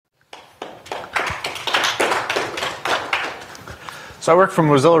So I work for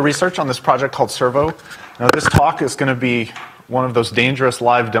Mozilla Research on this project called Servo. Now this talk is going to be one of those dangerous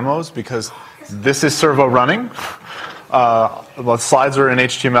live demos because this is Servo running. The slides are in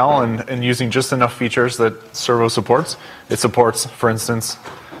HTML and using just enough features that Servo supports. It supports, for instance,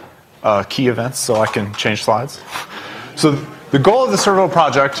 key events, so I can change slides. So the goal of the Servo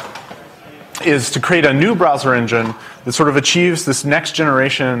project is to create a new browser engine that sort of achieves this next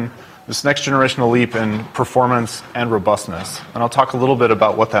generational leap in performance and robustness. And I'll talk a little bit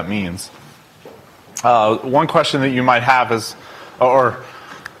about what that means. One question that you might have is,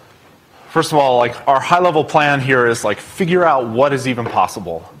 first of all, like our high-level plan here is like figure out what is even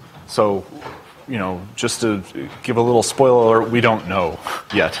possible. So, just to give a little spoiler alert, we don't know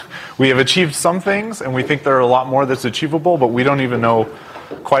yet. We have achieved some things, and we think there are a lot more that's achievable, but we don't even know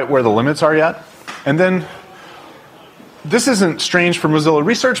quite where the limits are yet. And then, this isn't strange for Mozilla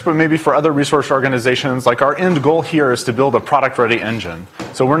Research, but maybe for other research organizations. Like our end goal here is to build a product-ready engine.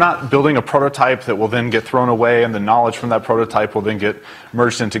 So we're not building a prototype that will then get thrown away, and the knowledge from that prototype will then get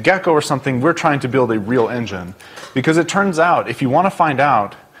merged into Gecko or something. We're trying to build a real engine. Because it turns out, if you want to find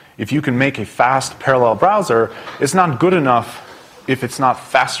out if you can make a fast parallel browser, it's not good enough if it's not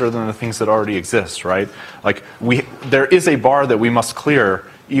faster than the things that already exist, right? Like there is a bar that we must clear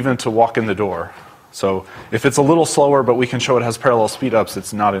even to walk in the door. So if it's a little slower, but we can show it has parallel speedups,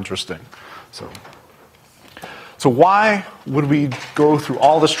 it's not interesting. So why would we go through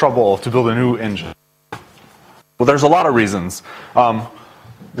all this trouble to build a new engine? Well, there's a lot of reasons.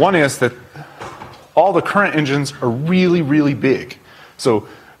 One is that all the current engines are really, really big. So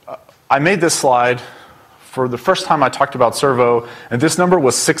I made this slide for the first time I talked about Servo, and this number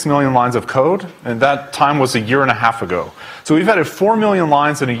was 6 million lines of code, and that time was a year and a half ago. So we've added 4 million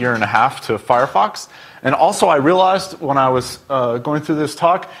lines in a year and a half to Firefox. And also I realized when I was going through this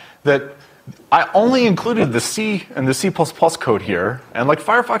talk that I only included the C and the C++ code here, and like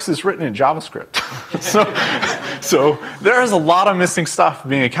Firefox is written in JavaScript. so there is a lot of missing stuff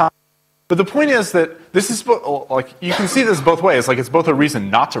being accounted. But the point is that this is like you can see this both ways. Like it's both a reason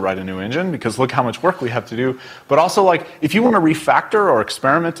not to write a new engine because look how much work we have to do. But also like if you want to refactor or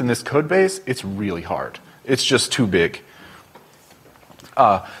experiment in this code base, it's really hard. It's just too big.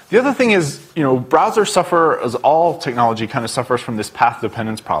 The other thing is, browsers suffer, as all technology kind of suffers from this path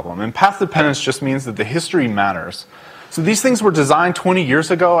dependence problem. And path dependence just means that the history matters. So these things were designed 20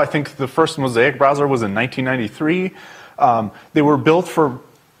 years ago. I think the first Mosaic browser was in 1993. They were built for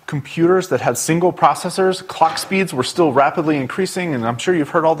computers that had single processors. Clock speeds were still rapidly increasing, and I'm sure you've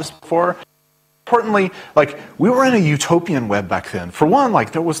heard all this before. Importantly, like we were in a utopian web back then. For one,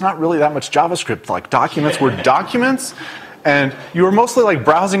 like there was not really that much JavaScript. Like documents were documents, and you were mostly like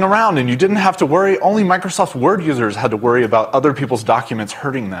browsing around, and you didn't have to worry. Only Microsoft Word users had to worry about other people's documents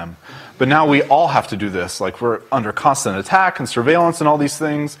hurting them. But now we all have to do this. Like we're under constant attack and surveillance and all these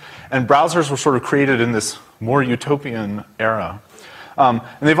things. And browsers were sort of created in this more utopian era. And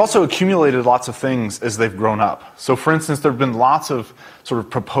they've also accumulated lots of things as they've grown up. So for instance, there have been lots of sort of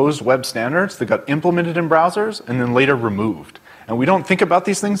proposed web standards that got implemented in browsers and then later removed. And we don't think about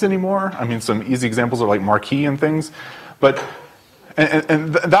these things anymore. I mean, some easy examples are like Marquee and things. But,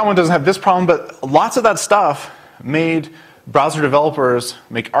 and that one doesn't have this problem, but lots of that stuff made browser developers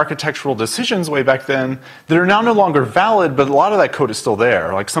make architectural decisions way back then that are now no longer valid, but a lot of that code is still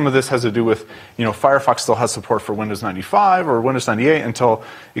there. Like some of this has to do with, Firefox still has support for Windows 95 or Windows 98 until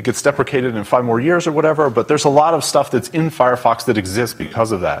it gets deprecated in 5 more years or whatever, but there's a lot of stuff that's in Firefox that exists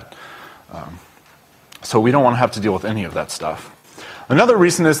because of that. So we don't want to have to deal with any of that stuff. Another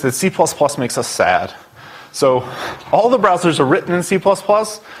reason is that C++ makes us sad. So all the browsers are written in C++,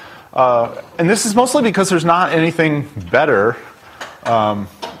 and this is mostly because there's not anything better. That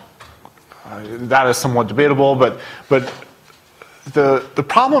is somewhat debatable, but the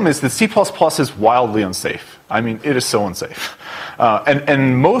problem is that C++ is wildly unsafe. I mean, it is so unsafe.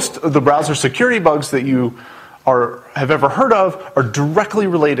 And most of the browser security bugs that you have ever heard of are directly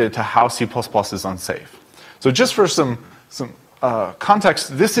related to how C++ is unsafe. So just for some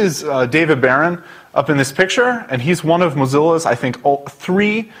context, this is David Barron up in this picture, and he's one of Mozilla's, I think,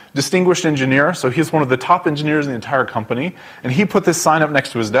 3 distinguished engineers. So he's one of the top engineers in the entire company. And he put this sign up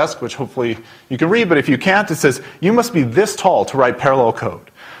next to his desk, which hopefully you can read, but if you can't, it says, "You must be this tall to write parallel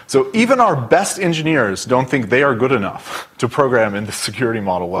code." So even our best engineers don't think they are good enough to program in the security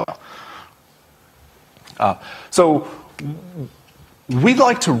model well. So we'd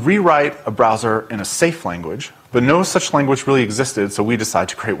like to rewrite a browser in a safe language, but no such language really existed, so we decided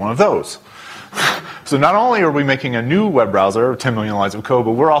to create one of those. So not only are we making a new web browser, 10 million lines of code,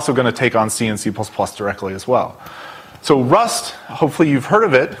 but we're also going to take on C and C++ directly as well. So Rust, hopefully you've heard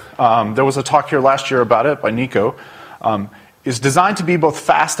of it. There was a talk here last year about it by Nico. is designed to be both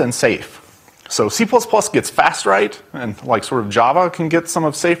fast and safe. So C++ gets fast right, and like sort of Java can get some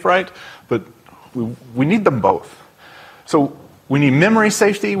of safe right, but we need them both. So we need memory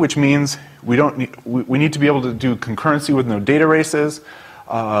safety, which means we need to be able to do concurrency with no data races.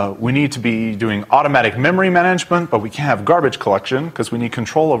 We need to be doing automatic memory management, but we can't have garbage collection because we need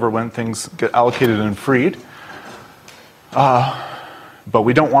control over when things get allocated and freed. But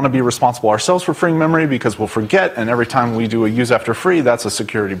we don't want to be responsible ourselves for freeing memory because we'll forget, and every time we do a use after free, that's a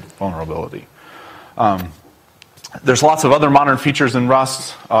security vulnerability. There's lots of other modern features in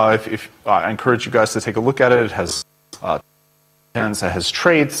Rust. I encourage you guys to take a look at it. It has it has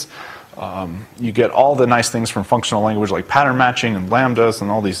traits. You get all the nice things from functional language like pattern matching and lambdas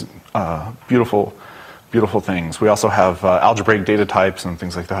and all these beautiful, beautiful things. We also have algebraic data types and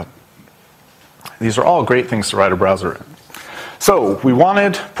things like that. These are all great things to write a browser in. So we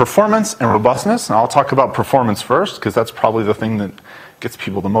wanted performance and robustness, and I'll talk about performance first because that's probably the thing that gets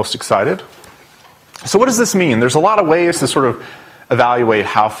people the most excited. So what does this mean? There's a lot of ways to sort of evaluate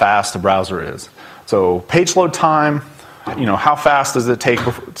how fast a browser is. So page load time, how fast does it take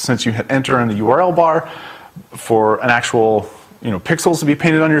since you hit enter in the URL bar for an actual pixels to be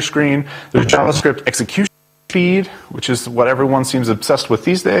painted on your screen. There's JavaScript execution speed, which is what everyone seems obsessed with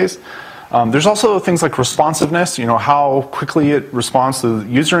these days. There's also things like responsiveness, how quickly it responds to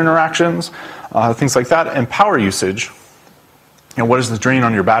user interactions, things like that, and power usage. What is the drain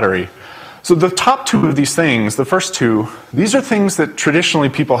on your battery? So the top two of these things, the first two, these are things that traditionally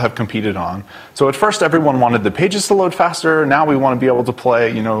people have competed on. So at first everyone wanted the pages to load faster. Now we want to be able to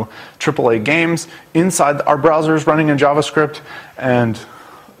play, AAA games inside our browsers running in JavaScript. And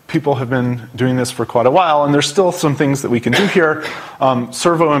people have been doing this for quite a while, and there's still some things that we can do here.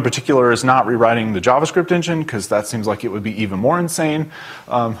 Servo in particular is not rewriting the JavaScript engine because that seems like it would be even more insane.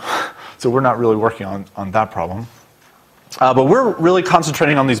 So we're not really working on that problem. But we're really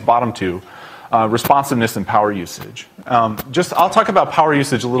concentrating on these bottom two, responsiveness and power usage. I'll talk about power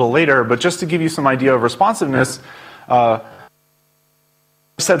usage a little later, but just to give you some idea of responsiveness, I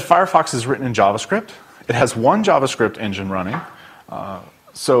said Firefox is written in JavaScript. It has one JavaScript engine running.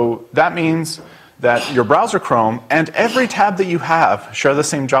 So that means that your browser Chrome and every tab that you have share the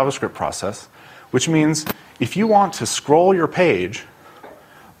same JavaScript process, which means if you want to scroll your page,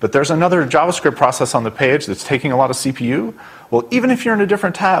 but there's another JavaScript process on the page that's taking a lot of CPU, well, even if you're in a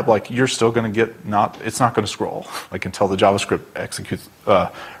different tab, you're still going to get it's not going to scroll until the JavaScript executes,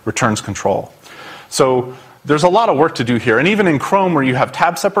 returns control. So there's a lot of work to do here. And even in Chrome where you have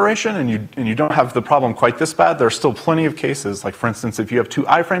tab separation and you don't have the problem quite this bad, there are still plenty of cases. Like for instance, if you have two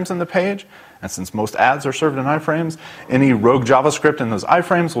iframes in the page, and since most ads are served in iframes, any rogue JavaScript in those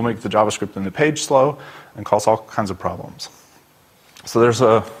iframes will make the JavaScript in the page slow and cause all kinds of problems. So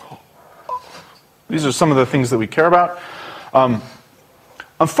these are some of the things that we care about.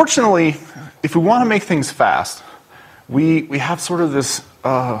 Unfortunately, if we want to make things fast, we have sort of this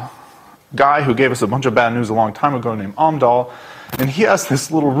guy who gave us a bunch of bad news a long time ago named Amdahl, and he has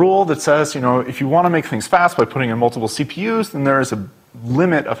this little rule that says, if you want to make things fast by putting in multiple CPUs, then there is a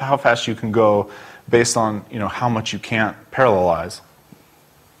limit of how fast you can go based on how much you can't parallelize.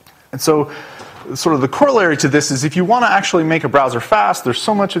 And so sort of the corollary to this is if you want to actually make a browser fast, there's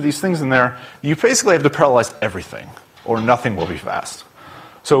so much of these things in there, you basically have to parallelize everything, or nothing will be fast.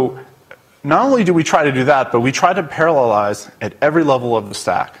 So not only do we try to do that, but we try to parallelize at every level of the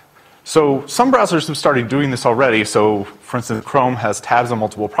stack. So some browsers have started doing this already. So for instance, Chrome has tabs on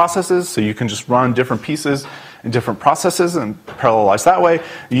multiple processes, so you can just run different pieces in different processes and parallelize that way.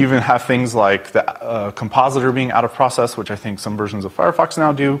 You even have things like the compositor being out of process, which I think some versions of Firefox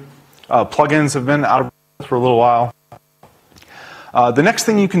now do. Plugins have been out of process for a little while. The next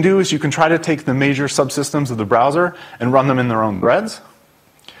thing you can do is you can try to take the major subsystems of the browser and run them in their own threads.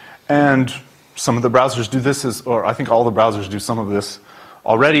 And some of the browsers do this, or I think all the browsers do some of this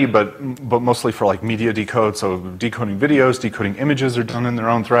already, but mostly for media decode. So decoding videos, decoding images are done in their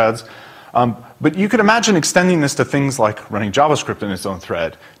own threads. But you could imagine extending this to things like running JavaScript in its own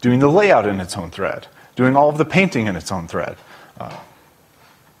thread, doing the layout in its own thread, doing all of the painting in its own thread.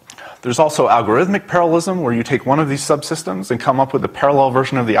 There's also algorithmic parallelism, where you take one of these subsystems and come up with a parallel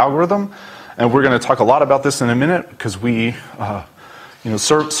version of the algorithm. And we're going to talk a lot about this in a minute, because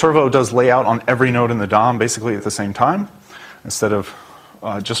Servo does layout on every node in the DOM basically at the same time, instead of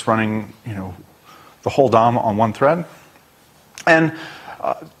just running the whole DOM on one thread. And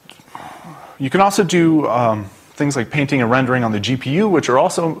you can also do things like painting and rendering on the GPU, which are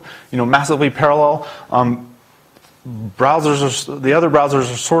also massively parallel. The other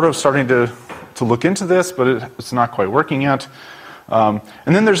browsers are sort of starting to look into this, but it's not quite working yet. And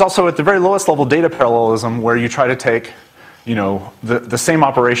then there's also, at the very lowest level, data parallelism, where you try to take the same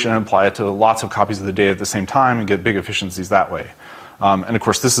operation and apply it to lots of copies of the data at the same time and get big efficiencies that way. And of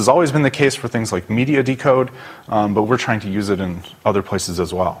course, this has always been the case for things like media decode, but we're trying to use it in other places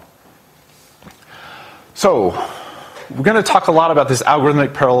as well. So we're going to talk a lot about this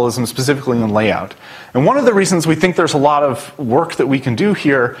algorithmic parallelism, specifically in layout. And one of the reasons we think there's a lot of work that we can do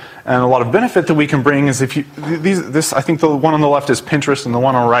here and a lot of benefit that we can bring is if you, I think the one on the left is Pinterest and the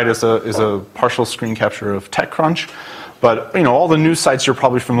one on the right is a partial screen capture of TechCrunch. But all the news sites you're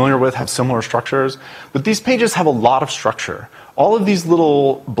probably familiar with have similar structures. But these pages have a lot of structure. All of these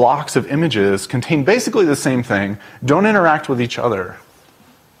little blocks of images contain basically the same thing, don't interact with each other.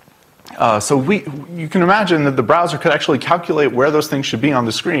 So you can imagine that the browser could actually calculate where those things should be on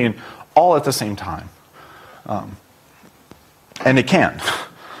the screen all at the same time. And it can.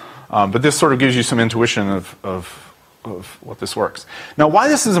 But this sort of gives you some intuition of what this works. Now, why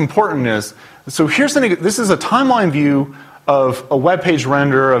this is important is, so this is a timeline view of a web page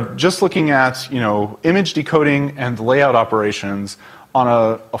render of just looking at image decoding and layout operations on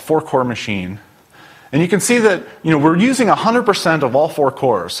a 4-core machine. And you can see that we're using 100% of all 4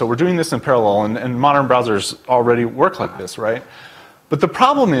 cores. So we're doing this in parallel, and modern browsers already work like this, right? But the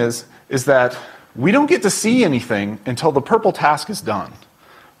problem is that we don't get to see anything until the purple task is done,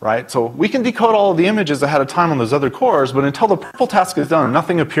 right? So we can decode all of the images ahead of time on those other cores, but until the purple task is done,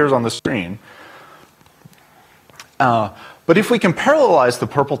 nothing appears on the screen. But if we can parallelize the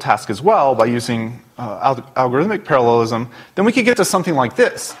purple task as well by using algorithmic parallelism, then we could get to something like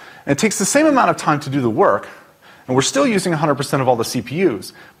this. And it takes the same amount of time to do the work, and we're still using 100% of all the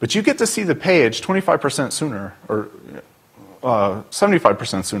CPUs, but you get to see the page 25% sooner, or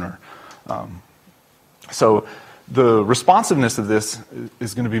 75% sooner. So the responsiveness of this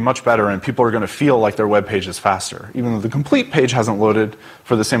is going to be much better, and people are going to feel like their web page is faster. Even though the complete page hasn't loaded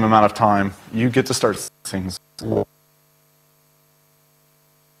for the same amount of time, you get to start seeing things.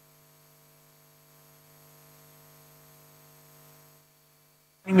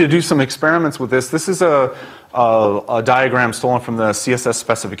 To do some experiments with this. This is a diagram stolen from the CSS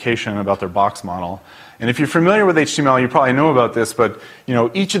specification about their box model. And if you're familiar with HTML, you probably know about this, but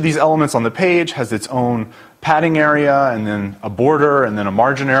each of these elements on the page has its own padding area, and then a border, and then a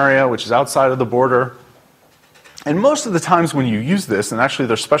margin area, which is outside of the border. And most of the times when you use this, and actually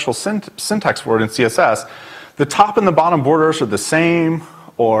there's special syntax for it in CSS, the top and the bottom borders are the same,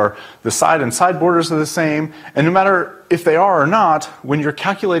 or the side and side borders are the same, and no matter if they are or not, when you're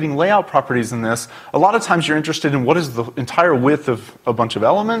calculating layout properties in this, a lot of times you're interested in what is the entire width of a bunch of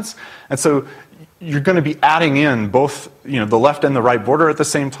elements, and so you're going to be adding in both the left and the right border at the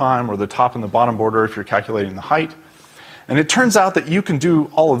same time, or the top and the bottom border if you're calculating the height. And it turns out that you can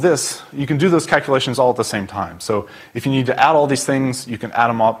do all of this, you can do those calculations all at the same time. So if you need to add all these things, you can add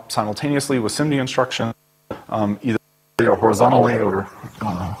them up simultaneously with SIMD instruction, either or horizontally, or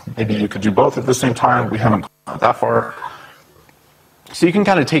maybe you could do both at the same time. We haven't gone that far. So you can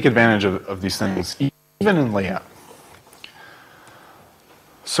kind of take advantage of these things, even in layout.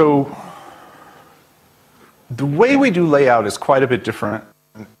 So the way we do layout is quite a bit different.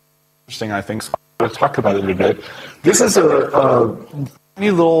 Interesting, I think. So I'm going to talk about it a bit. This is a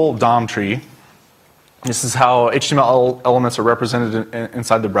tiny little DOM tree. This is how HTML elements are represented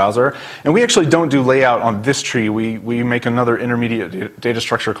inside the browser. And we actually don't do layout on this tree. We make another intermediate data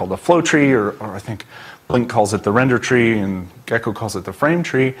structure called the flow tree, or I think Blink calls it the render tree, and Gecko calls it the frame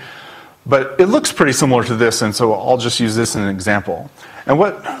tree. But it looks pretty similar to this, and so I'll just use this as an example. And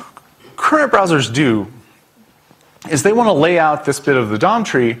what current browsers do is they want to lay out this bit of the DOM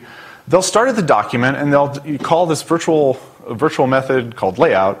tree. They'll start at the document, and they'll call this virtual method called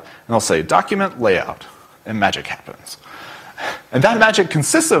layout, and they'll say document layout, and magic happens. And that magic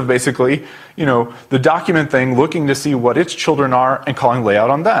consists of basically, the document thing looking to see what its children are and calling layout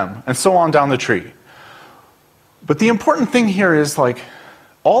on them, and so on down the tree. But the important thing here is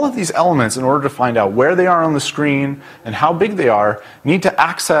all of these elements, in order to find out where they are on the screen and how big they are, need to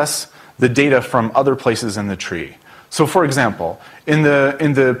access the data from other places in the tree. So for example, in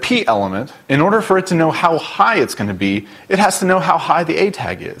the P element, in order for it to know how high it's going to be, it has to know how high the A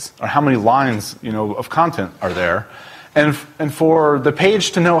tag is, or how many lines of content are there. And for the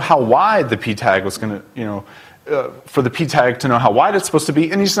page to know how wide the P tag was going to, for the P tag to know how wide it's supposed to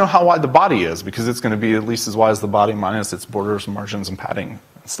be, it needs to know how wide the body is, because it's going to be at least as wide as the body minus its borders, margins, and padding,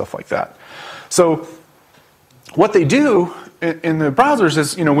 and stuff like that. So what they do in the browsers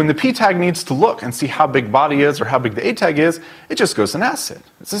is, when the P tag needs to look and see how big body is or how big the A tag is, it just goes and asks it.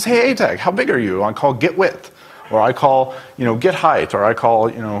 It says, hey, A tag, how big are you? I call get width, or I call, get height, or I call,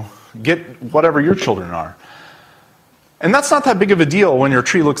 get whatever your children are. And that's not that big of a deal when your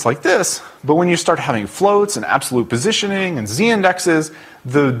tree looks like this, but when you start having floats and absolute positioning and z-indexes,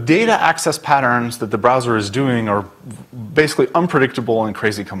 the data access patterns that the browser is doing are basically unpredictable and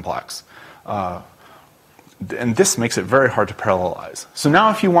crazy complex. And this makes it very hard to parallelize. So now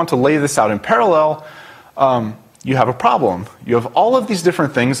if you want to lay this out in parallel, you have a problem. You have all of these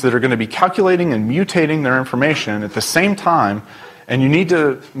different things that are going to be calculating and mutating their information at the same time, and you need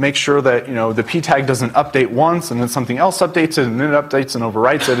to make sure that the p tag doesn't update once and then something else updates it and then it updates and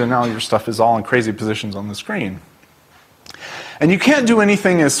overwrites it, and now your stuff is all in crazy positions on the screen. And you can't do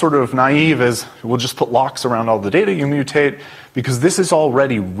anything as sort of naive as we'll just put locks around all the data you mutate, because this is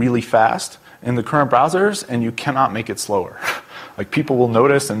already really fast in the current browsers, and you cannot make it slower. Like, people will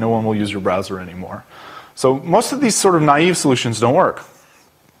notice and no one will use your browser anymore. So most of these sort of naive solutions don't work.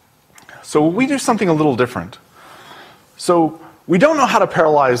 So we do something a little different. So we don't know how to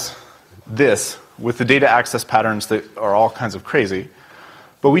parallelize this with the data access patterns that are all kinds of crazy,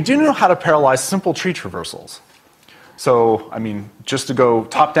 but we do know how to parallelize simple tree traversals. So, I mean, just to go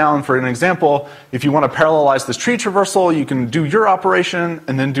top down for an example, if you want to parallelize this tree traversal, you can do your operation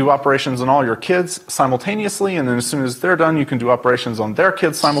and then do operations on all your kids simultaneously, and then as soon as they're done, you can do operations on their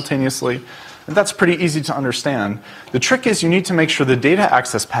kids simultaneously. And that's pretty easy to understand. The trick is you need to make sure the data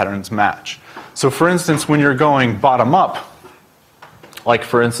access patterns match. So for instance, when you're going bottom up, like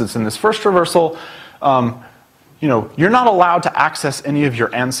for instance in this first traversal, you're not allowed to access any of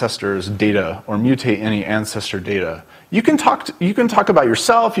your ancestors' data or mutate any ancestor data. You can talk about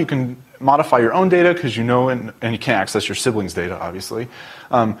yourself, you can modify your own data because and you can't access your siblings' data, obviously.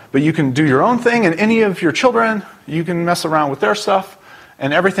 But you can do your own thing, and any of your children, you can mess around with their stuff,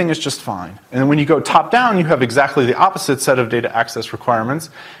 and everything is just fine. And then when you go top down, you have exactly the opposite set of data access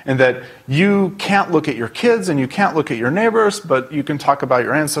requirements, in that you can't look at your kids and you can't look at your neighbors, but you can talk about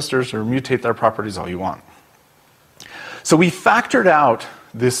your ancestors or mutate their properties all you want. So we factored out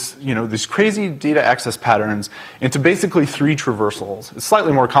these crazy data access patterns into basically 3 traversals. It's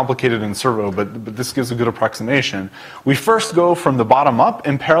slightly more complicated in Servo, but this gives a good approximation. We first go from the bottom up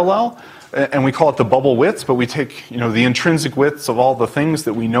in parallel, and we call it the bubble widths, but we take the intrinsic widths of all the things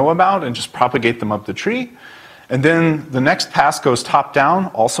that we know about and just propagate them up the tree. And then the next pass goes top down,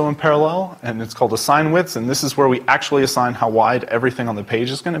 also in parallel, and it's called assign widths, and this is where we actually assign how wide everything on the page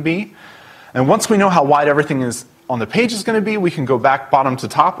is going to be. And once we know how wide everything is on the page is going to be, we can go back bottom to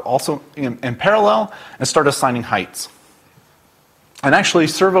top, also in parallel, and start assigning heights. And actually,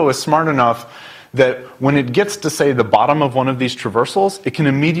 Servo is smart enough that when it gets to, say, the bottom of one of these traversals, it can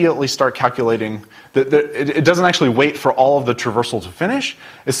immediately start calculating. It doesn't actually wait for all of the traversal to finish.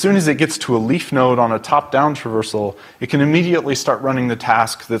 As soon as it gets to a leaf node on a top-down traversal, it can immediately start running the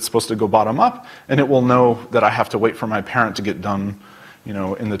task that's supposed to go bottom up, and it will know that I have to wait for my parent to get done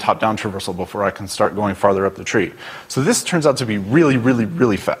in the top-down traversal before I can start going farther up the tree. So this turns out to be really, really,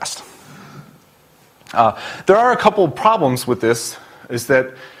 really fast. There are a couple problems with this, is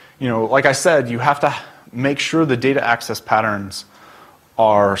that, like I said, you have to make sure the data access patterns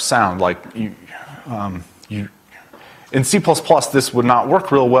are sound. Like, in C++, this would not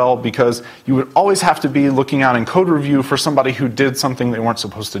work real well because you would always have to be looking out in code review for somebody who did something they weren't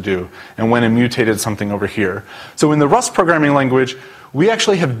supposed to do and went and mutated something over here. So in the Rust programming language, we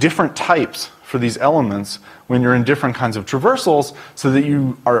actually have different types for these elements when you're in different kinds of traversals, so that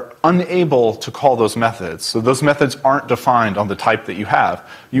you are unable to call those methods. So those methods aren't defined on the type that you have.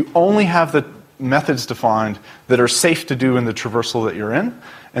 You only have the methods defined that are safe to do in the traversal that you're in.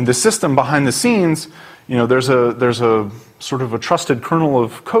 And the system behind the scenes, there's a sort of a trusted kernel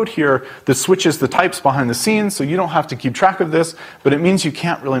of code here that switches the types behind the scenes, so you don't have to keep track of this, but it means you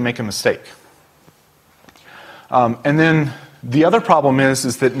can't really make a mistake. And then the other problem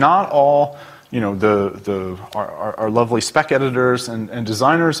is that not all our lovely spec editors and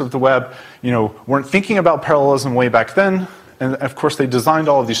designers of the web, weren't thinking about parallelism way back then. And of course, they designed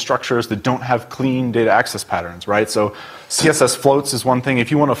all of these structures that don't have clean data access patterns, right? So CSS floats is one thing. If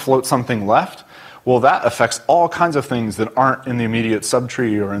you want to float something left, well, that affects all kinds of things that aren't in the immediate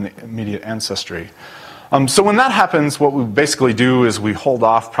subtree or in the immediate ancestry. So when that happens, what we basically do is we hold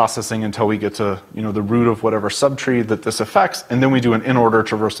off processing until we get to the root of whatever subtree that this affects, and then we do an in-order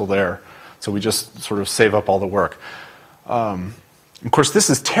traversal there. So we just sort of save up all the work. Of course, this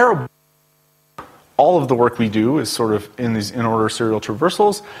is terrible. All of the work we do is sort of in these in-order serial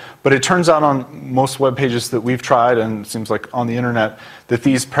traversals, but it turns out on most web pages that we've tried, and it seems like on the internet, that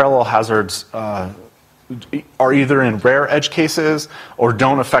these parallel hazards are either in rare edge cases or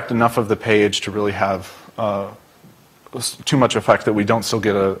don't affect enough of the page to really have too much effect that we don't still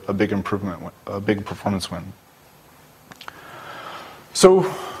get a big improvement, a big performance win.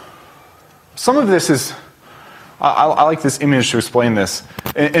 So some of this is I like this image to explain this.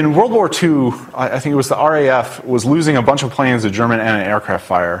 In World War II, I think it was the RAF was losing a bunch of planes to German anti-aircraft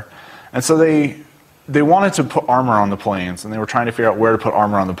fire. And so they wanted to put armor on the planes, and they were trying to figure out where to put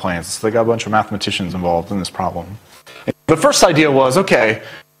armor on the planes. So they got a bunch of mathematicians involved in this problem. And the first idea was, okay,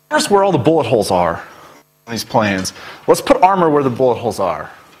 here's where all the bullet holes are on these planes. Let's put armor where the bullet holes are.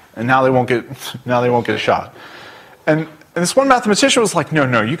 And now they won't get a shot. And this one mathematician was like,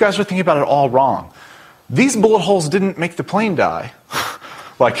 no, you guys are thinking about it all wrong. These bullet holes didn't make the plane die.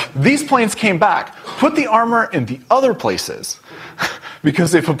 Like, these planes came back. Put the armor in the other places.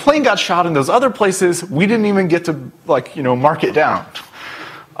 Because if a plane got shot in those other places, we didn't even get to, like, mark it down.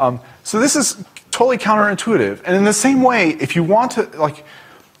 So this is totally counterintuitive. And in the same way, if you want to, like,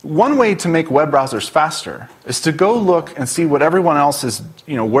 one way to make web browsers faster is to go look and see what everyone else is,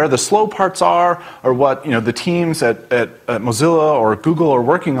 where the slow parts are, or what the teams at Mozilla or Google are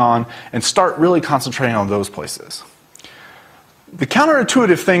working on, and start really concentrating on those places. The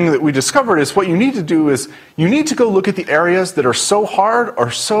counterintuitive thing that we discovered is what you need to do is you need to go look at the areas that are so hard or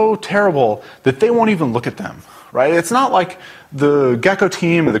so terrible that they won't even look at them. Right? It's not like the Gecko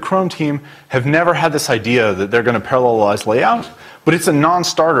team or the Chrome team have never had this idea that they're going to parallelize layout. But it's a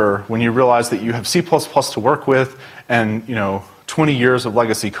non-starter when you realize that you have C++ to work with and 20 years of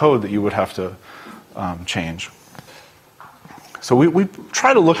legacy code that you would have to change. So we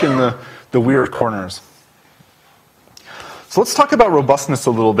try to look in the weird corners. So let's talk about robustness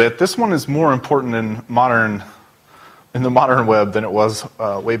a little bit. This one is more important in the modern web than it was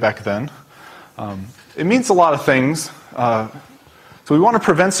way back then. It means a lot of things. So we want to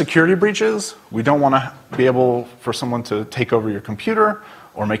prevent security breaches. We don't want to be able for someone to take over your computer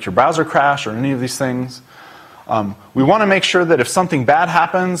or make your browser crash or any of these things. We want to make sure that if something bad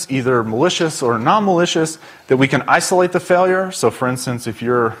happens, either malicious or non-malicious, that we can isolate the failure. So for instance, if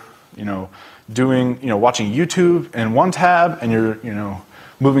you're watching YouTube in one tab and you're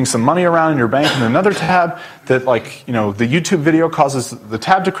moving some money around in your bank in another tab, that the YouTube video causes the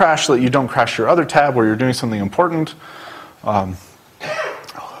tab to crash so that you don't crash your other tab where you're doing something important.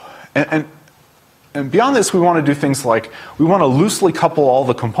 And beyond this, we want to do things like we want to loosely couple all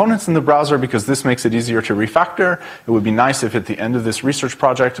the components in the browser because this makes it easier to refactor. It would be nice if at the end of this research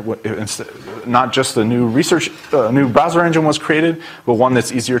project, not just a new browser engine was created, but one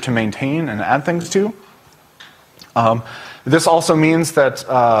that's easier to maintain and add things to. This also means that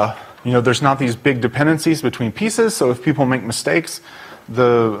there's not these big dependencies between pieces. So if people make mistakes,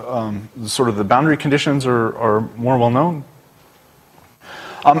 the boundary conditions are more well known.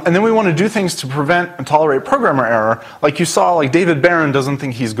 And then we want to do things to prevent and tolerate programmer error. Like you saw, David Barron doesn't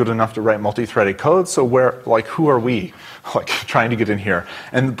think he's good enough to write multi-threaded code. So who are we, trying to get in here?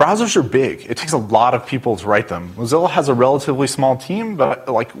 And browsers are big. It takes a lot of people to write them. Mozilla has a relatively small team, but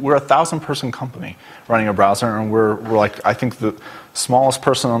we're a 1,000-person company running a browser, and we're I think the smallest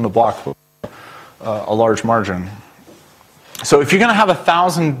person on the block with a large margin. So if you're going to have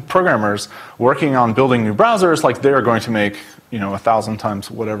 1,000 programmers working on building new browsers, they're going to make 1,000 times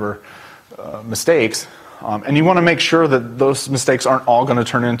whatever mistakes, and you want to make sure that those mistakes aren't all going to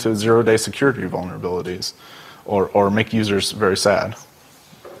turn into zero-day security vulnerabilities or make users very sad.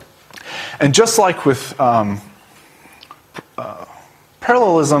 And just like with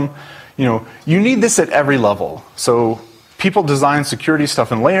parallelism, you need this at every level. So people design security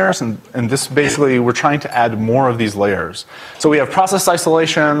stuff in layers, and this basically, we're trying to add more of these layers. So we have process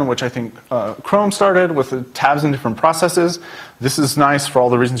isolation, which I think Chrome started with the tabs in different processes. This is nice for all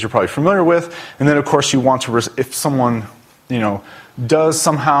the reasons you're probably familiar with. And then, of course, you want to, if someone does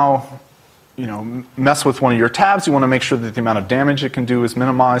somehow mess with one of your tabs, you want to make sure that the amount of damage it can do is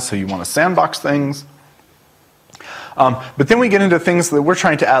minimized, so you want to sandbox things. But then we get into things that we're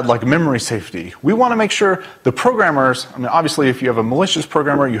trying to add, like memory safety. We want to make sure the programmers, obviously if you have a malicious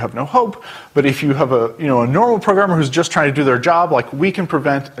programmer, you have no hope. But if you have a normal programmer who's just trying to do their job, we can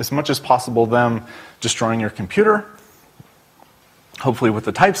prevent as much as possible them destroying your computer. Hopefully with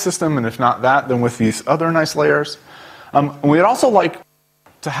the type system, and if not that, then with these other nice layers. We'd also like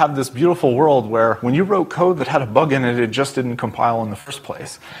to have this beautiful world where when you wrote code that had a bug in it, it just didn't compile in the first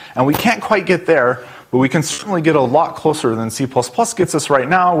place. And we can't quite get there, but we can certainly get a lot closer than C++ gets us right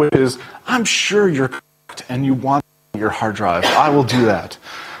now, which is, I'm sure you're correct and you want your hard drive. I will do that.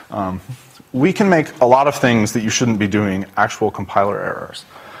 We can make a lot of things that you shouldn't be doing actual compiler errors,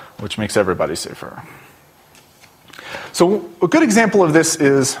 which makes everybody safer. So a good example of this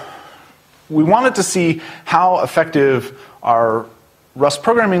is we wanted to see how effective our Rust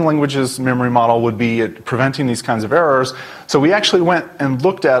programming language's memory model would be at preventing these kinds of errors. So we actually went and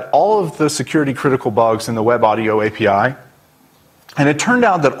looked at all of the security critical bugs in the Web Audio API. And it turned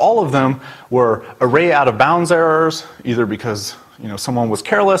out that all of them were array out of bounds errors, either because someone was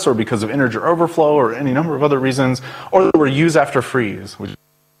careless or because of integer overflow or any number of other reasons, or they were use after freeze, which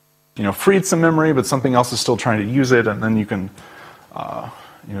freed some memory, but something else is still trying to use it, and then you can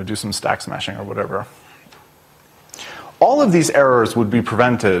do some stack smashing or whatever. All of these errors would be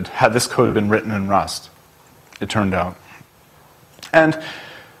prevented had this code been written in Rust, it turned out. And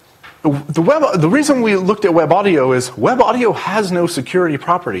the reason we looked at web audio is web audio has no security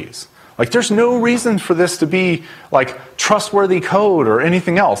properties. Like, there's no reason for this to be like trustworthy code or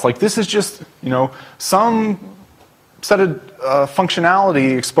anything else. Like, this is just some set of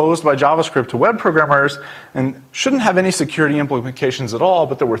functionality exposed by JavaScript to web programmers and shouldn't have any security implications at all,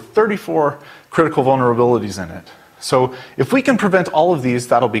 but there were 34 critical vulnerabilities in it. So if we can prevent all of these,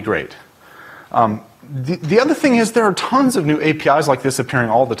 that'll be great. The other thing is there are tons of new APIs like this appearing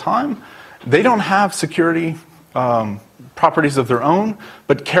all the time. They don't have security properties of their own,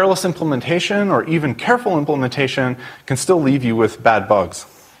 but careless implementation or even careful implementation can still leave you with bad bugs.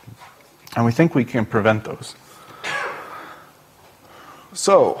 And we think we can prevent those.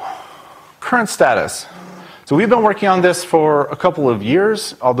 So, current status. So we've been working on this for a couple of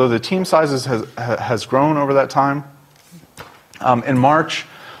years, although the team sizes has grown over that time. In March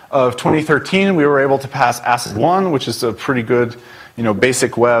of 2013, we were able to pass ACID 1, which is a pretty good,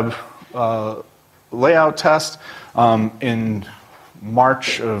 basic web layout test. In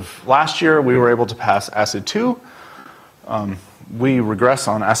March of last year, we were able to pass ACID 2. We regress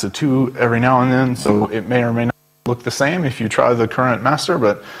on ACID 2 every now and then, so it may or may not look the same if you try the current master,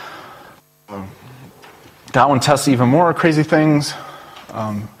 but that one tests even more crazy things.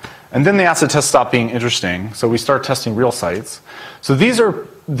 And then the ACID test stopped being interesting, so we start testing real sites. So these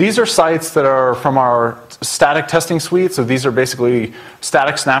are sites that are from our static testing suite. So these are basically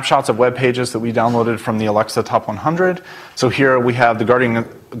static snapshots of web pages that we downloaded from the Alexa Top 100. So here we have the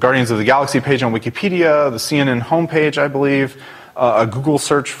Guardians of the Galaxy page on Wikipedia, the CNN homepage, I believe, a Google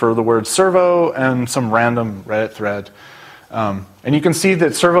search for the word Servo, and some random Reddit thread. And you can see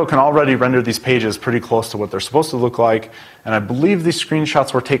that Servo can already render these pages pretty close to what they're supposed to look like. And I believe these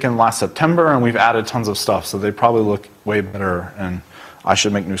screenshots were taken last September, and we've added tons of stuff, so they probably look way better, and I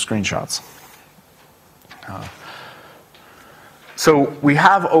should make new screenshots. So we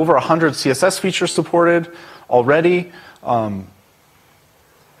have over 100 CSS features supported already.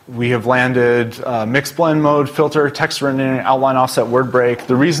 We have landed mixed blend mode, filter, text rendering, outline offset, word break.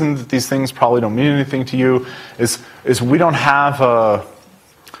 The reason that these things probably don't mean anything to you is we don't have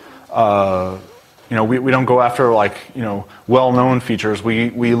we don't go after well-known features.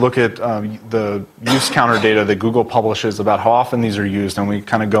 We look at the use counter data that Google publishes about how often these are used, and we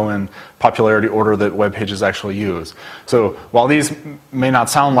kind of go in popularity order that web pages actually use. So while these may not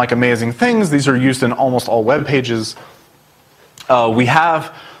sound like amazing things, these are used in almost all web pages. We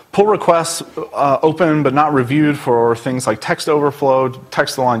have pull requests open but not reviewed for things like text overflow,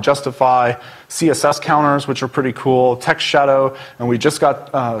 text align justify, CSS counters, which are pretty cool, text shadow, and we just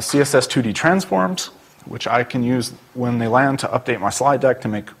got CSS 2D transforms, which I can use when they land to update my slide deck to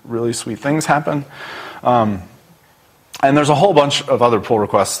make really sweet things happen. And there's a whole bunch of other pull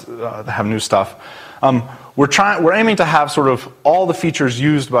requests that have new stuff. We're aiming to have sort of all the features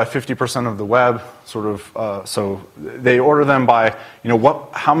used by 50% of the web, sort of, so they order them by,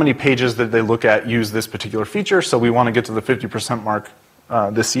 how many pages that they look at use this particular feature, so we want to get to the 50% mark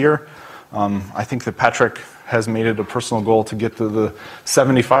this year. I think that Patrick has made it a personal goal to get to the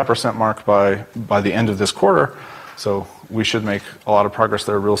 75% mark by the end of this quarter, so we should make a lot of progress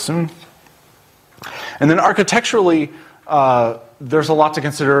there real soon. And then architecturally, there's a lot to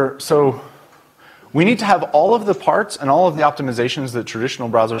consider. So we need to have all of the parts and all of the optimizations that traditional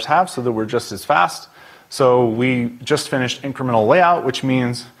browsers have so that we're just as fast. So we just finished incremental layout, which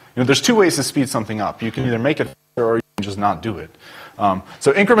means there's two ways to speed something up. You can either make it faster or you can just not do it.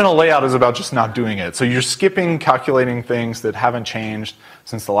 So incremental layout is about just not doing it. So you're skipping calculating things that haven't changed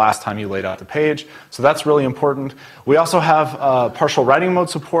since the last time you laid out the page. So that's really important. We also have partial writing mode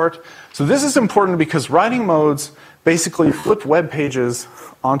support. So this is important because writing modes basically flip web pages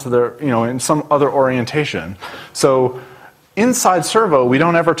onto their, in some other orientation. So inside Servo, we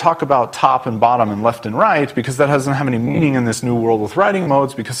don't ever talk about top and bottom and left and right because that doesn't have any meaning in this new world with writing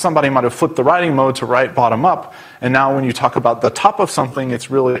modes because somebody might have flipped the writing mode to write bottom up. And now when you talk about the top of something, it's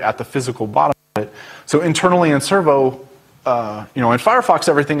really at the physical bottom of it. So internally in Servo, in Firefox,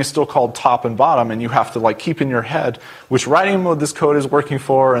 everything is still called top and bottom, and you have to keep in your head which writing mode this code is working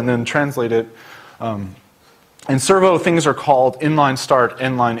for and then translate it. In Servo, things are called inline start,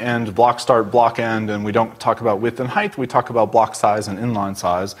 inline end, block start, block end, and we don't talk about width and height. We talk about block size and inline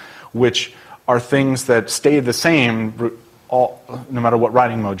size, which are things that stay the same no matter what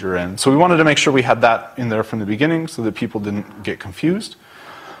writing mode you're in. So we wanted to make sure we had that in there from the beginning so that people didn't get confused.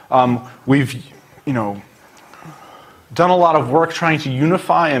 We've, done a lot of work trying to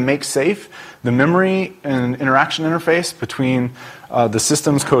unify and make safe the memory and interaction interface between the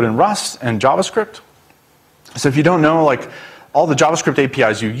systems code in Rust and JavaScript. So if you don't know, like all the JavaScript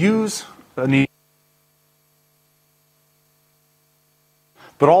APIs you use need,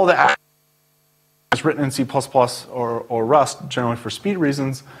 but all the is written in C++ or Rust, generally for speed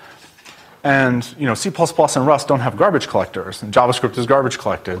reasons. And C++ and Rust don't have garbage collectors, and JavaScript is garbage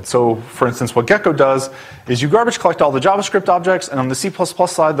collected. So for instance, what Gecko does is you garbage collect all the JavaScript objects, and on the C++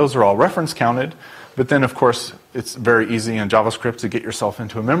 side, those are all reference counted. But then, of course, it's very easy in JavaScript to get yourself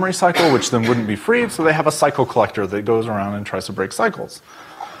into a memory cycle, which then wouldn't be freed, so they have a cycle collector that goes around and tries to break cycles.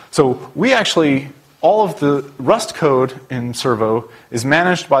 So we actually, all of the Rust code in Servo is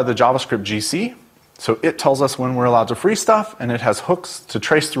managed by the JavaScript GC. So it tells us when we're allowed to free stuff, and it has hooks to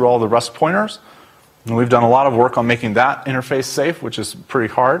trace through all the Rust pointers. And we've done a lot of work on making that interface safe, which is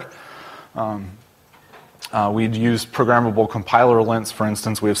pretty hard. We'd use programmable compiler lints, for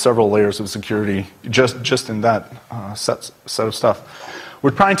instance. We have several layers of security just in that set of stuff. We're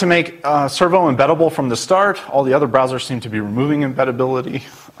trying to make Servo embeddable from the start. All the other browsers seem to be removing embeddability.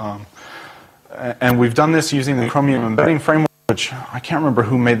 And we've done this using the Chromium embedding framework, which I can't remember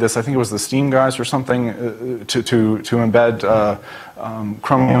who made this. I think it was the Steam guys or something to embed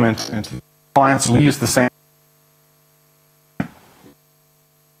Chromium into clients. We use the same.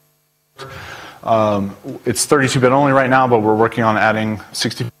 It's 32-bit only right now, but we're working on adding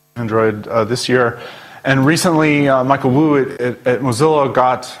 64 Android this year. And recently, Michael Wu at Mozilla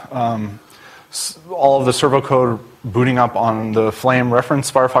got all of the Servo code booting up on the Flame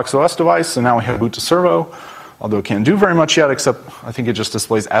reference Firefox OS device, so now we have boot to Servo. Although it can't do very much yet, except I think it just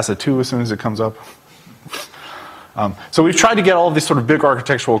displays ASA 2 as soon as it comes up. So we've tried to get all of these sort of big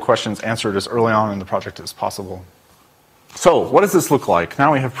architectural questions answered as early on in the project as possible. So what does this look like?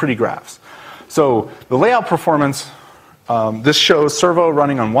 Now we have pretty graphs. So the layout performance, this shows Servo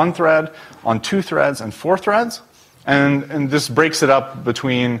running on 1 thread, on 2 threads, and 4 threads. And this breaks it up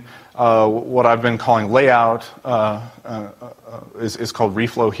between what I've been calling layout, is called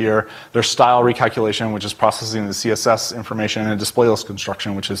reflow here. There's style recalculation, which is processing the CSS information, and display list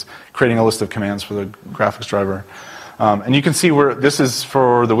construction, which is creating a list of commands for the graphics driver. And you can see where this is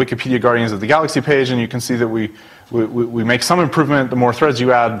for the Wikipedia Guardians of the Galaxy page, and you can see that we make some improvement the more threads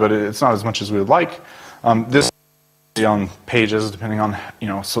you add, but it's not as much as we would like. This is on pages, depending on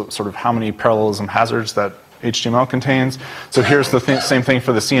sort of how many parallelism hazards that HTML contains. So here's the same thing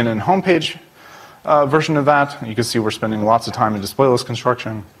for the CNN homepage version of that. You can see we're spending lots of time in display list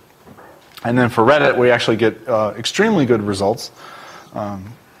construction. And then for Reddit, we actually get extremely good results,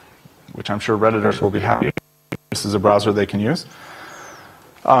 which I'm sure Redditors will be happy. This is a browser they can use.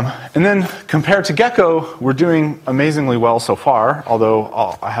 And then compared to Gecko, we're doing amazingly well so far,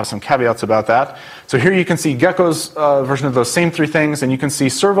 although I have some caveats about that. So here you can see Gecko's version of those same 3 things, and you can see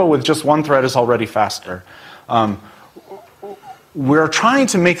Servo with just 1 thread is already faster. We're trying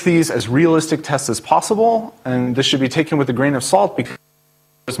to make these as realistic tests as possible, and this should be taken with a grain of salt because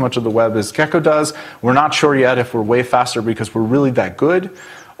as much of the web as Gecko does. We're not sure yet if we're way faster because we're really that good,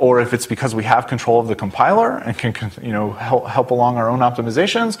 or if it's because we have control of the compiler and can help along our own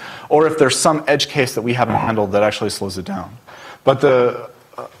optimizations, or if there's some edge case that we haven't handled that actually slows it down. But the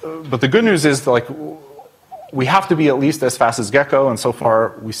good news is that, like, we have to be at least as fast as Gecko, and so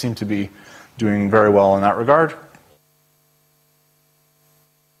far we seem to be doing very well in that regard.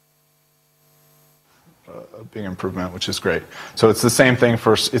 A big improvement, which is great. So it's the same thing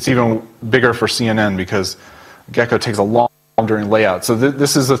it's even bigger for CNN because Gecko takes a long time during layout. So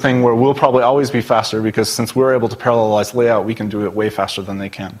this is the thing where we'll probably always be faster because since we're able to parallelize layout, we can do it way faster than they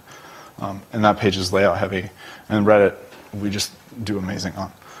can. And that page is layout heavy. And Reddit, we just do amazing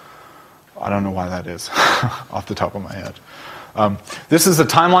on. I don't know why that is off the top of my head. This is a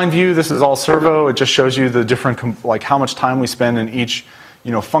timeline view. This is all Servo. It just shows you the different, like how much time we spend in each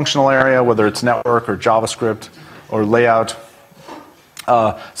functional area, whether it's network or JavaScript or layout.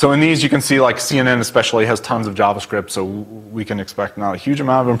 So in these, you can see like CNN especially has tons of JavaScript, so we can expect not a huge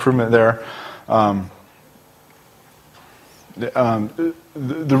amount of improvement there.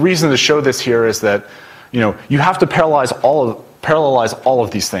 The reason to show this here is that you have to parallelize all of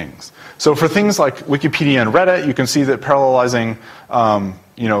these things. So for things like Wikipedia and Reddit, you can see that parallelizing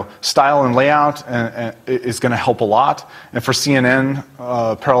style and layout is going to help a lot. And for CNN,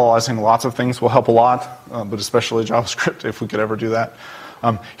 parallelizing lots of things will help a lot, but especially JavaScript, if we could ever do that.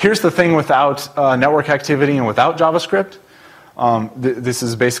 Here's the thing without network activity and without JavaScript. This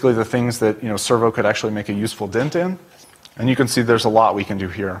is basically the things that Servo could actually make a useful dent in. And you can see there's a lot we can do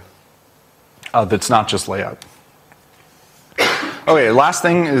here that's not just layout. Okay, last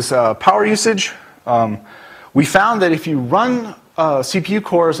thing is power usage. We found that if you run CPU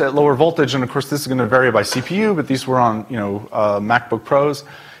cores at lower voltage, and of course this is going to vary by CPU, but these were on MacBook Pros.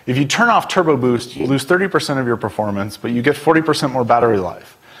 If you turn off Turbo Boost, you lose 30% of your performance, but you get 40% more battery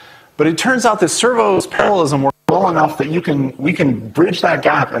life. But it turns out that Servo's parallelism works well enough that we can bridge that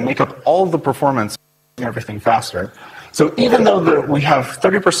gap and make up all of the performance and everything faster. So even though we have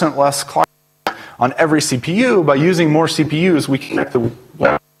 30% less clock on every CPU, by using more CPUs, we can make the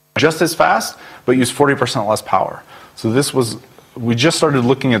web just as fast, but use 40% less power. So we just started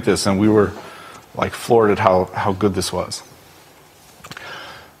looking at this, and we were like floored at how good this was.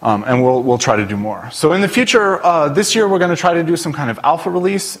 And we'll try to do more. So in the future, this year we're going to try to do some kind of alpha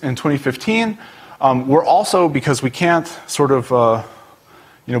release in 2015. We're also, because we can't sort of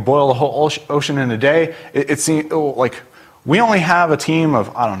boil the whole ocean in a day, it seems like we only have a team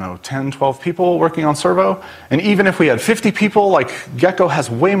of, I don't know, 10, 12 people working on Servo. And even if we had 50 people, like Gecko has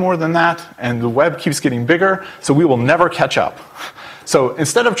way more than that, and the web keeps getting bigger, so we will never catch up. So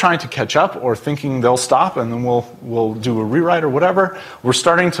instead of trying to catch up or thinking they'll stop and then we'll do a rewrite or whatever, we're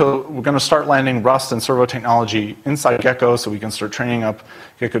going to start landing Rust and Servo technology inside Gecko so we can start training up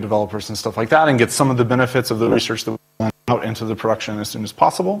Gecko developers and stuff like that and get some of the benefits of the research that we went out into the production as soon as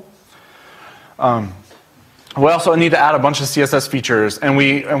possible. We also need to add a bunch of CSS features, and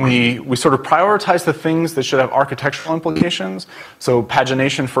we sort of prioritize the things that should have architectural implications. So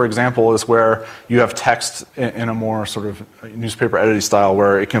pagination, for example, is where you have text in a more sort of newspaper editing style,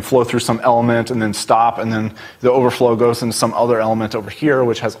 where it can flow through some element and then stop, and then the overflow goes into some other element over here,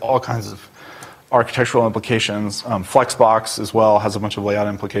 which has all kinds of architectural implications. Flexbox as well has a bunch of layout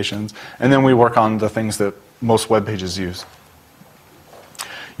implications, and then we work on the things that most web pages use.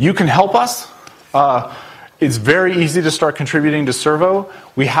 You can help us. It's very easy to start contributing to Servo.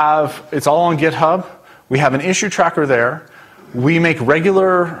 It's all on GitHub. We have an issue tracker there. We make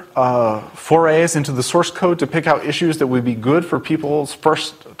regular forays into the source code to pick out issues that would be good for people's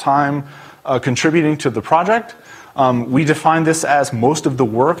first time contributing to the project. We define this as most of the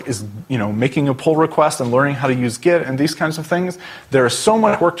work is making a pull request and learning how to use Git and these kinds of things. There is so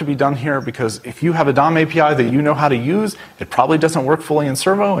much work to be done here because if you have a DOM API that you know how to use, it probably doesn't work fully in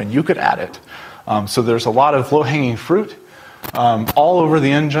Servo, and you could add it. So there's a lot of low-hanging fruit all over the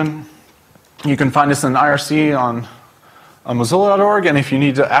engine. You can find us in IRC on Mozilla.org, and if you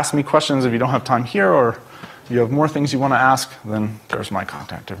need to ask me questions, if you don't have time here or you have more things you want to ask, then there's my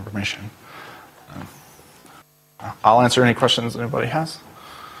contact information. I'll answer any questions anybody has.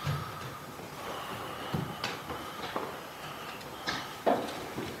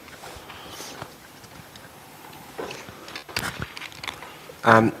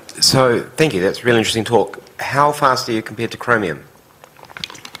 So, thank you. That's a really interesting talk. How fast are you compared to Chromium?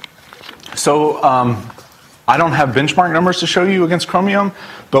 So, I don't have benchmark numbers to show you against Chromium,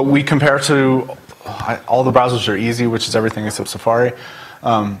 but we compare to all the browsers are easy, which is everything except Safari,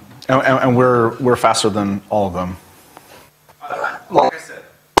 and we're faster than all of them. Like I said,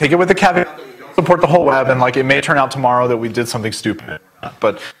 take it with the caveat that we don't support the whole web, and it may turn out tomorrow that we did something stupid,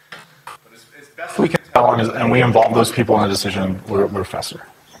 but as best we can tell, and we involve those people in the decision, we're faster.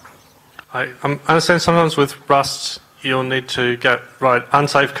 I understand sometimes with Rust you'll need to write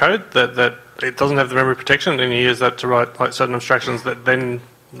unsafe code that it doesn't have the memory protection, and you use that to write certain abstractions that then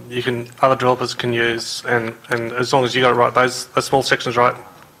other developers can use, and as long as you got to write those small sections right,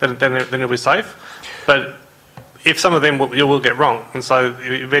 then you'll be safe. But if some of them you will get wrong, and so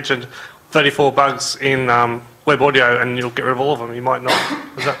you mentioned 34 bugs in web audio, and you'll get rid of all of them. You might not.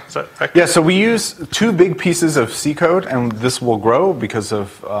 Is that accurate? Yeah. So we use 2 big pieces of C code, and this will grow because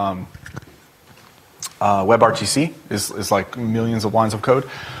of WebRTC is like millions of lines of code.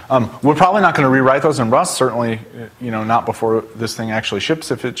 We're probably not going to rewrite those in Rust. Certainly, not before this thing actually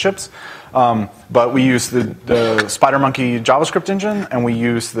ships, if it ships. But we use the SpiderMonkey JavaScript engine, and we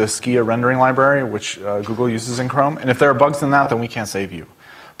use the Skia rendering library, which Google uses in Chrome. And if there are bugs in that, then we can't save you.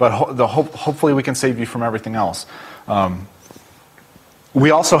 But hopefully, we can save you from everything else.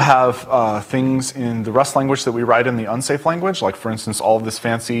 We also have things in the Rust language that we write in the unsafe language, like, for instance, all of this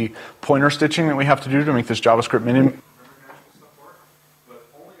fancy pointer stitching that we have to do to make this JavaScript mini. But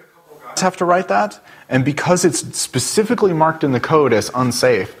only a couple guys have to write that, and because it's specifically marked in the code as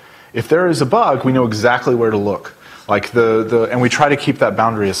unsafe, if there is a bug, we know exactly where to look. And we try to keep that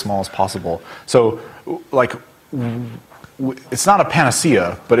boundary as small as possible. So, it's not a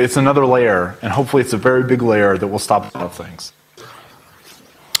panacea, but it's another layer, and hopefully it's a very big layer that will stop a lot of things.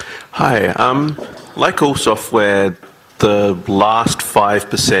 Hi. Like all software, the last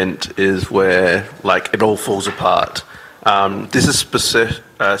 5% is where it all falls apart. This is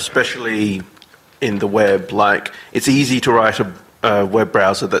especially in the web. Like, it's easy to write a web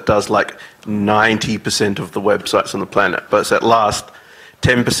browser that does like 90% of the websites on the planet, but it's that last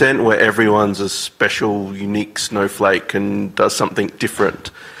 10% where everyone's a special, unique snowflake and does something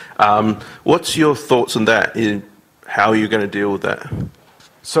different. What's your thoughts on that? How are you going to deal with that?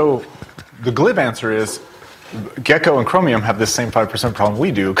 So the glib answer is Gecko and Chromium have this same 5% problem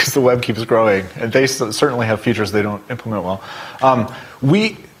we do because the web keeps growing, and they certainly have features they don't implement well.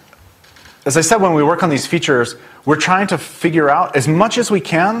 As I said, when we work on these features, we're trying to figure out, as much as we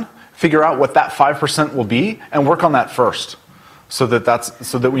can, figure out what that 5% will be and work on that first, so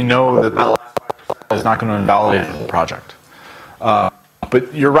that we know that last 5% is not going to invalidate the project.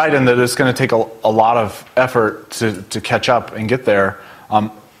 But you're right in that it's going to take a lot of effort to catch up and get there.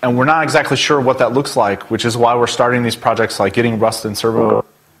 And we're not exactly sure what that looks like, which is why we're starting these projects like getting Rust and Servo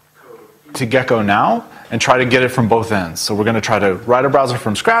to Gecko now and try to get it from both ends. So we're going to try to write a browser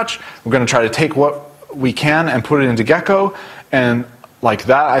from scratch. We're going to try to take what we can and put it into Gecko. And like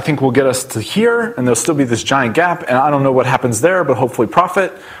that, I think will get us to here, and there'll still be this giant gap. And I don't know what happens there, but hopefully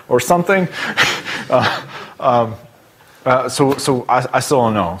profit or something. So I still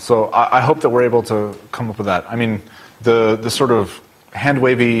don't know. So I hope that we're able to come up with that. I mean, the sort of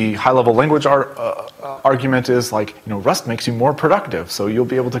hand-wavy high-level language argument is like, Rust makes you more productive, so you'll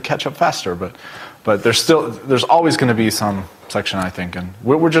be able to catch up faster. But there's always going to be some section, I think, and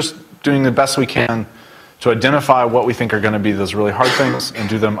we're just doing the best we can to identify what we think are going to be those really hard things and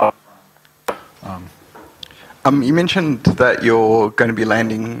do them up. You mentioned that you're going to be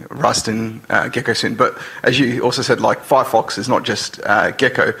landing Rust in Gecko soon, but as you also said, like Firefox is not just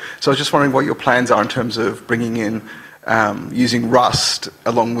Gecko. So I was just wondering what your plans are in terms of bringing in using Rust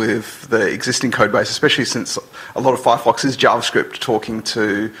along with the existing code base, especially since a lot of Firefox is JavaScript talking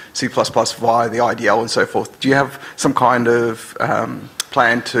to C++ via the IDL and so forth. Do you have some kind of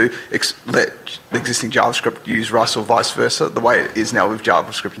plan to let the existing JavaScript use Rust or vice versa, the way it is now with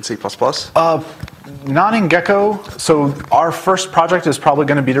JavaScript and C++? Not in Gecko. So our first project is probably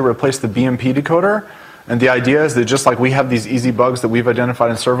going to be to replace the BMP decoder. And the idea is that just like we have these easy bugs that we've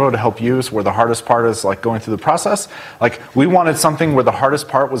identified in Servo to help use, where the hardest part is like going through the process, like we wanted something where the hardest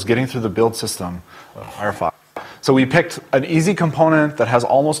part was getting through the build system of Firefox. So we picked an easy component that has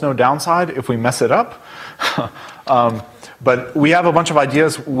almost no downside if we mess it up. But we have a bunch of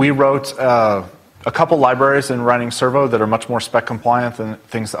ideas. We wrote a couple libraries in writing Servo that are much more spec compliant than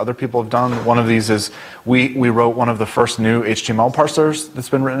things that other people have done. One of these is we wrote one of the first new HTML parsers that's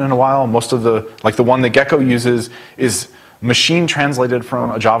been written in a while. Most of the one that Gecko uses is machine translated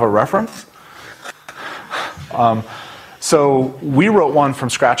from a Java reference. So we wrote one from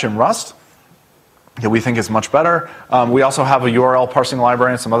scratch in Rust that we think is much better. We also have a URL parsing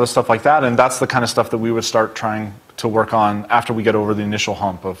library and some other stuff like that, and that's the kind of stuff that we would start trying to work on after we get over the initial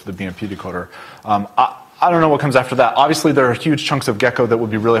hump of the BMP decoder. I don't know what comes after that. Obviously, there are huge chunks of Gecko that would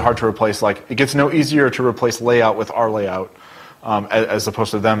be really hard to replace. Like, it gets no easier to replace layout with our layout as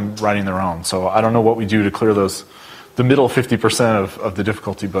opposed to them writing their own. So I don't know what we do to clear the middle 50% of the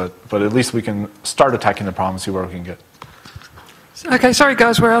difficulty, but at least we can start attacking the problem and see where we can get. Okay, sorry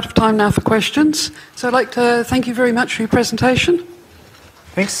guys, we're out of time now for questions. So I'd like to thank you very much for your presentation.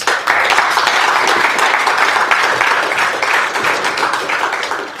 Thanks.